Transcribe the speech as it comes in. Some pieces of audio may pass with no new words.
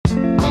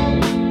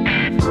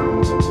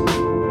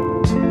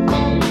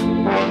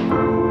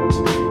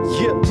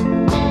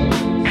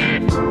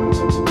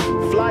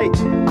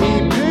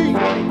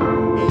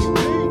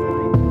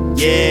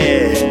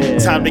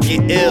time to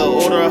get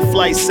ill. Order a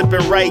flight,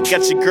 sipping right,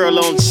 got your girl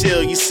on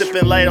chill. You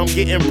sipping light, I'm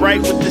getting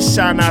bright with the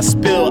shine I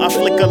spill. I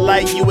flick a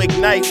light, you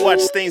ignite,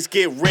 watch things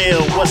get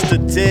real. What's the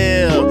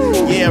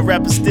deal? Yeah,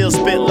 rappers still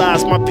spit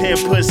lies. My pen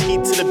push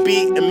heat to the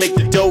beat and make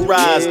the dough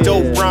rise.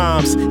 Dope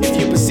rhymes, if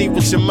you perceive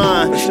with your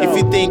mind. If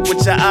you think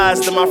with your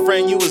eyes, then my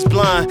friend, you was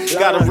blind.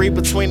 Gotta read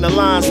between the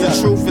lines, the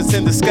truth is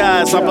in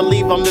disguise. I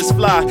believe I'm this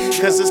fly,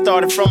 cause it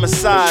started from a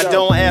side.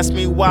 Don't ask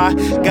me why,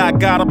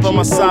 God up on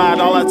my side.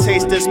 All I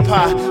taste is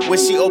pie, when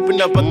she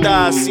opened up her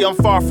thighs. See, I'm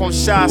far from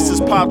shy, since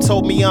Pop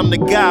told me I'm the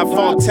guy.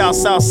 Phone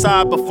house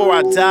outside, before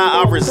I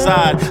die, I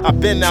reside. I've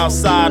been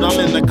outside, I'm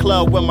in the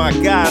club with my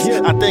guys.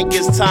 I think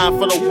it's time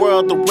for the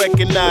world to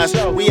recognize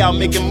we out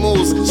making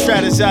moves,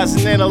 strategize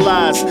and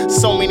analyze.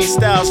 So many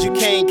styles you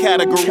can't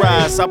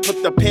categorize. I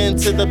put the pen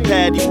to the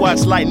pad, you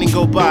watch lightning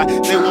go by.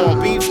 They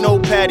want beef, no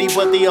patty,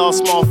 but they all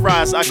small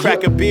fries. I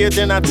crack a beer,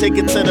 then I take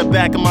it to the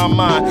back of my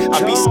mind.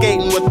 I be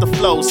skating with the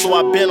flow, so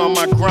I've been on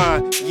my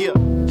grind.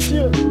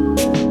 Yeah.